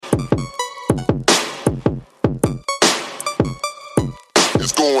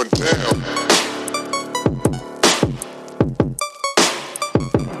going down.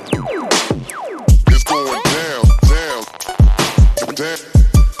 It's going down, down, down,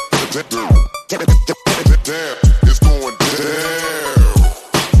 down, down. It's going down,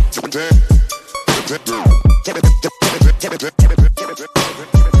 down,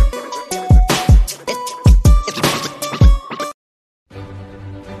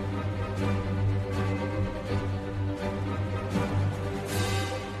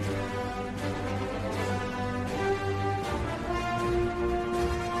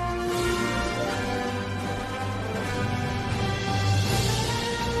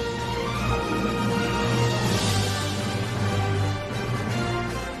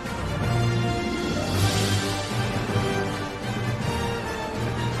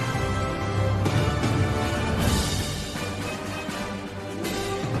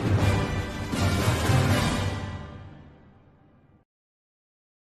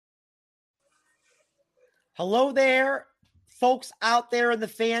 Hello there, folks out there in the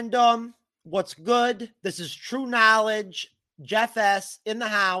fandom. What's good? This is True Knowledge, Jeff S. in the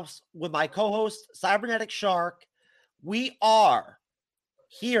house with my co-host, Cybernetic Shark. We are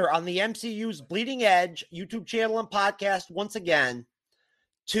here on the MCU's Bleeding Edge YouTube channel and podcast once again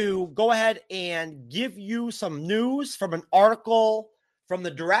to go ahead and give you some news from an article from the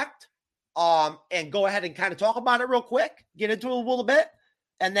Direct, and go ahead and kind of talk about it real quick, get into it a little bit,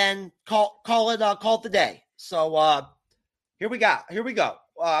 and then call it the day. So here we go.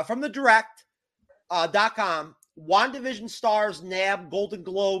 From the direct.com, Wandavision stars nab Golden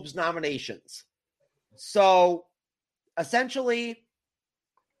Globes nominations. So essentially,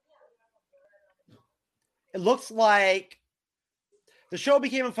 it looks like the show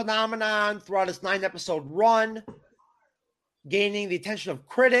became a phenomenon throughout its 9-episode run, gaining the attention of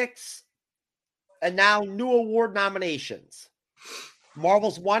critics, and now new award nominations.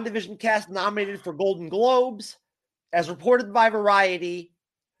 Marvel's WandaVision cast nominated for Golden Globes. As reported by Variety,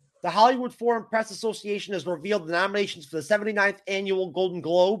 the Hollywood Foreign Press Association has revealed the nominations for the 79th annual Golden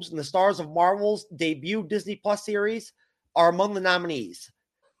Globes, and the stars of Marvel's debut Disney Plus series are among the nominees.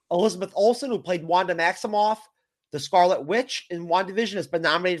 Elizabeth Olsen, who played Wanda Maximoff, the Scarlet Witch in WandaVision, has been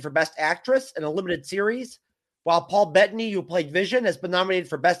nominated for Best Actress in a limited series, while Paul Bettany, who played Vision, has been nominated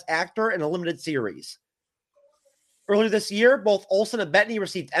for Best Actor in a limited series. Earlier this year, both Olsen and Bettany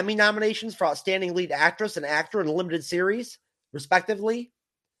received Emmy nominations for Outstanding Lead Actress and Actor in a Limited Series, respectively,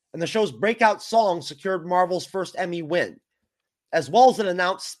 and the show's breakout song secured Marvel's first Emmy win, as well as an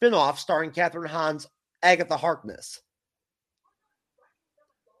announced spin-off starring Catherine Hahn's Agatha Harkness.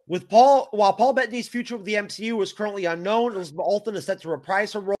 While Paul Bettany's future with the MCU is currently unknown, Elizabeth Olsen is set to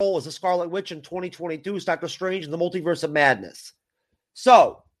reprise her role as the Scarlet Witch in 2022's Doctor Strange in the Multiverse of Madness.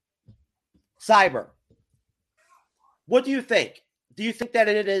 So, Cyber, what do you think? Do you think that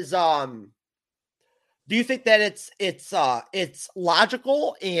it is? Do you think that it's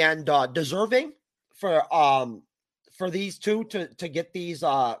logical and deserving for these two to get these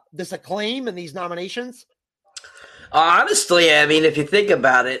this acclaim and these nominations? Honestly, I mean, if you think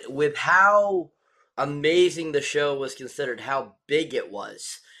about it, with how amazing the show was considered, how big it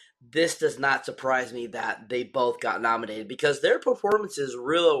was, this does not surprise me that they both got nominated, because their performances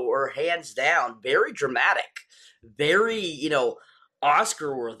really were hands down very dramatic. Very,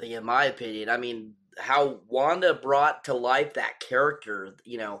 Oscar worthy, in my opinion. I mean, how Wanda brought to life that character,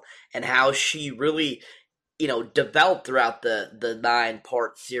 and how she really, developed throughout the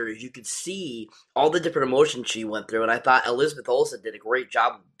 9-part series. You could see all the different emotions she went through, and I thought Elizabeth Olsen did a great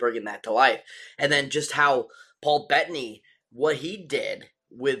job of bringing that to life. And then just how Paul Bettany, what he did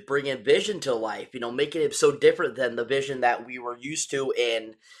with bringing Vision to life, making it so different than the Vision that we were used to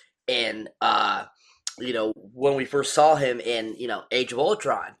in when we first saw him in, Age of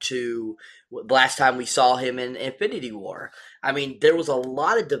Ultron, to the last time we saw him in Infinity War. I mean, there was a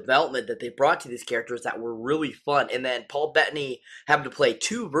lot of development that they brought to these characters that were really fun. And then Paul Bettany having to play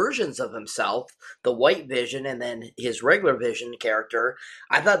two versions of himself, the White Vision and then his regular Vision character.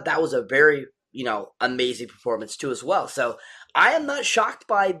 I thought that was a very, amazing performance too as well. So I am not shocked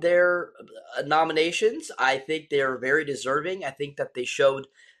by their nominations. I think they're very deserving. I think that they showed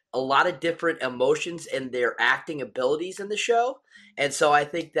a lot of different emotions in their acting abilities in the show. And so I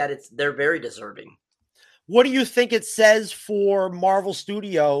think that they're very deserving. What do you think it says for Marvel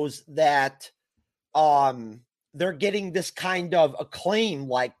Studios that they're getting this kind of acclaim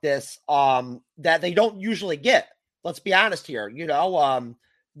like this that they don't usually get? Let's be honest here.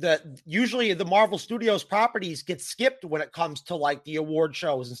 Usually the Marvel Studios properties get skipped when it comes to like the award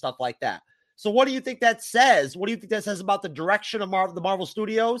shows and stuff like that. So what do you think that says? What do you think that says about the direction of the Marvel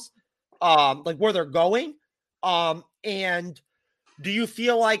Studios, like where they're going? And Do you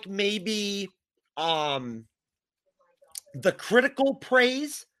feel like maybe the critical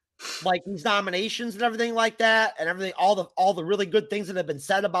praise, like these nominations and everything like that, and everything, all the really good things that have been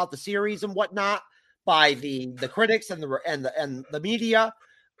said about the series and whatnot by the critics and the media,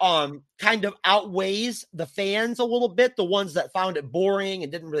 kind of outweighs the fans a little bit, the ones that found it boring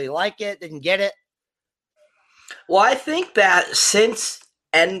and didn't really like it, didn't get it? Well, I think that since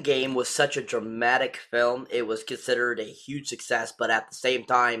Endgame was such a dramatic film, it was considered a huge success, but at the same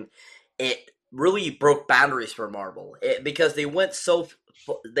time, it really broke boundaries for Marvel because they went so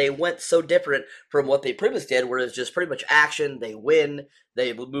different from what they previously did, where it's just pretty much action, they win,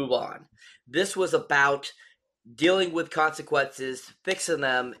 they move on. This was about dealing with consequences, fixing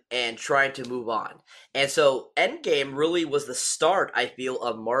them, and trying to move on. And so Endgame really was the start, I feel,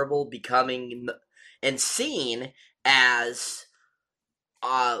 of Marvel becoming and seen as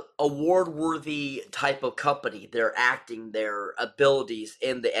award-worthy type of company. Their acting, their abilities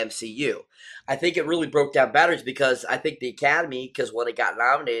in the MCU. I think it really broke down boundaries because I think the Academy, because when it got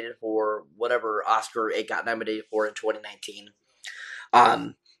nominated for whatever Oscar it got nominated for in 2019,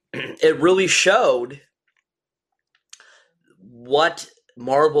 it really showed what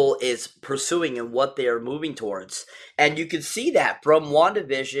Marvel is pursuing and what they are moving towards. And you can see that from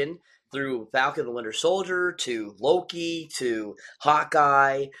WandaVision through Falcon the Winter Soldier to Loki to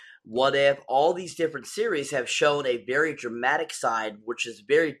Hawkeye, What If, all these different series have shown a very dramatic side, which is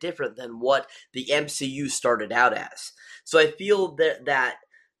very different than what the MCU started out as. So I feel that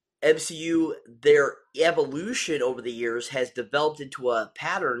MCU, their evolution over the years has developed into a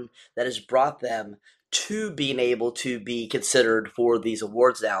pattern that has brought them to being able to be considered for these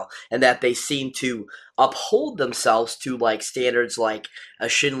awards now, and that they seem to uphold themselves to like standards like a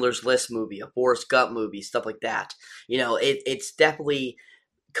Schindler's List movie, a Forrest Gump movie, stuff like that. It's definitely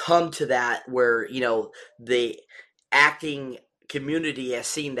come to that where the acting community has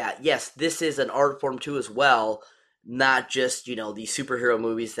seen that yes, this is an art form too as well, not just these superhero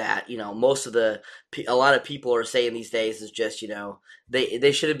movies that most of a lot of people are saying these days is just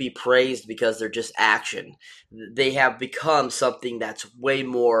they shouldn't be praised because they're just action. They have become something that's way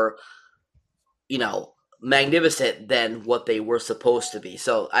more magnificent than what they were supposed to be.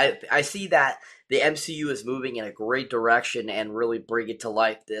 So I see that the MCU is moving in a great direction and really bringing to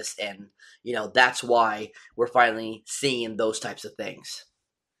life this, and that's why we're finally seeing those types of things.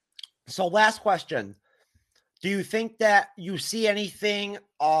 So last question. Do you think that you see anything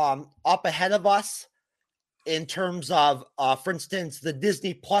up ahead of us in terms of, for instance, the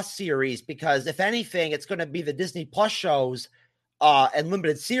Disney Plus series? Because if anything, it's going to be the Disney Plus shows and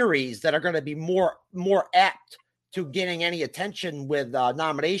limited series that are going to be more apt to getting any attention with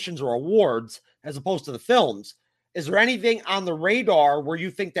nominations or awards as opposed to the films. Is there anything on the radar where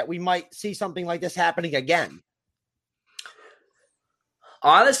you think that we might see something like this happening again?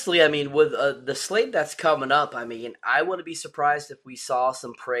 Honestly, I mean, with the slate that's coming up, I mean, I wouldn't be surprised if we saw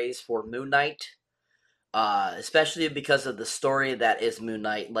some praise for Moon Knight, especially because of the story that is Moon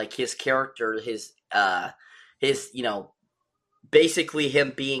Knight, like his character, his basically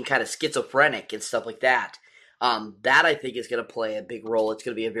him being kind of schizophrenic and stuff like that. That I think is going to play a big role. It's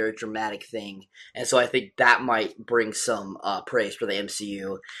going to be a very dramatic thing, and so I think that might bring some praise for the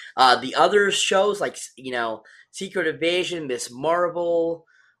MCU. The other shows like Secret Invasion, Miss Marvel,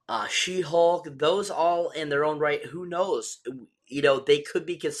 She-Hulk, those all in their own right. Who knows? They could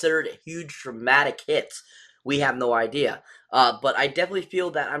be considered huge dramatic hits. We have no idea. But I definitely feel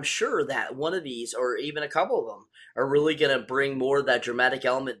that I'm sure that one of these, or even a couple of them, are really going to bring more of that dramatic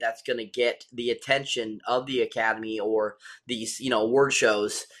element that's going to get the attention of the Academy or these, award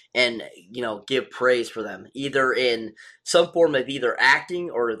shows and, give praise for them, either in some form of either acting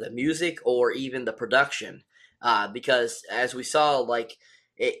or the music or even the production. Because as we saw,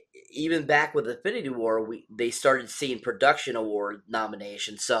 even back with Infinity War, they started seeing production award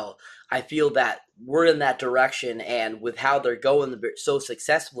nominations. So I feel that we're in that direction, and with how they're going so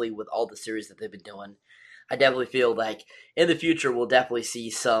successfully with all the series that they've been doing, I definitely feel like in the future we'll definitely see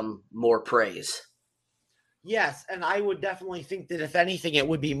some more praise. Yes, and I would definitely think that if anything, it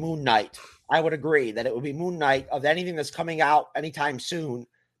would be Moon Knight. I would agree that it would be Moon Knight of anything that's coming out anytime soon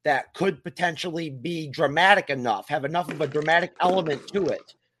that could potentially be dramatic enough, have enough of a dramatic element to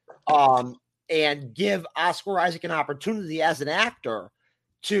it, and give Oscar Isaac an opportunity as an actor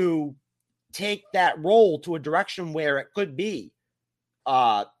to take that role to a direction where it could be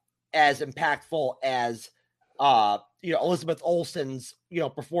as impactful as Elizabeth Olsen's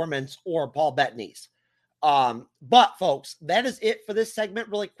performance or Paul Bettany's. But folks, that is it for this segment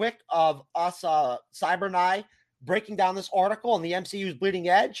really quick of us, Cyber and I, breaking down this article on the MCU's Bleeding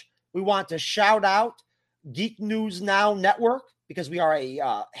Edge. We want to shout out Geek News Now Network because we are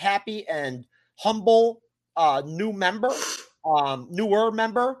a happy and humble newer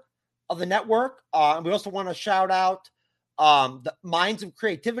member of the network. And we also want to shout out the Minds of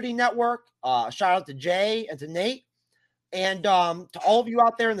Creativity Network. Shout out to Jay and to Nate. And to all of you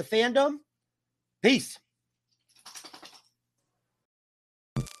out there in the fandom, peace.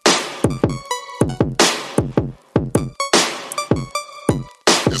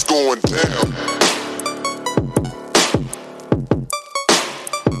 It's going down.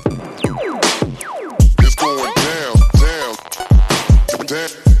 It's going down, down, down,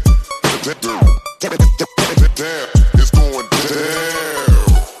 down.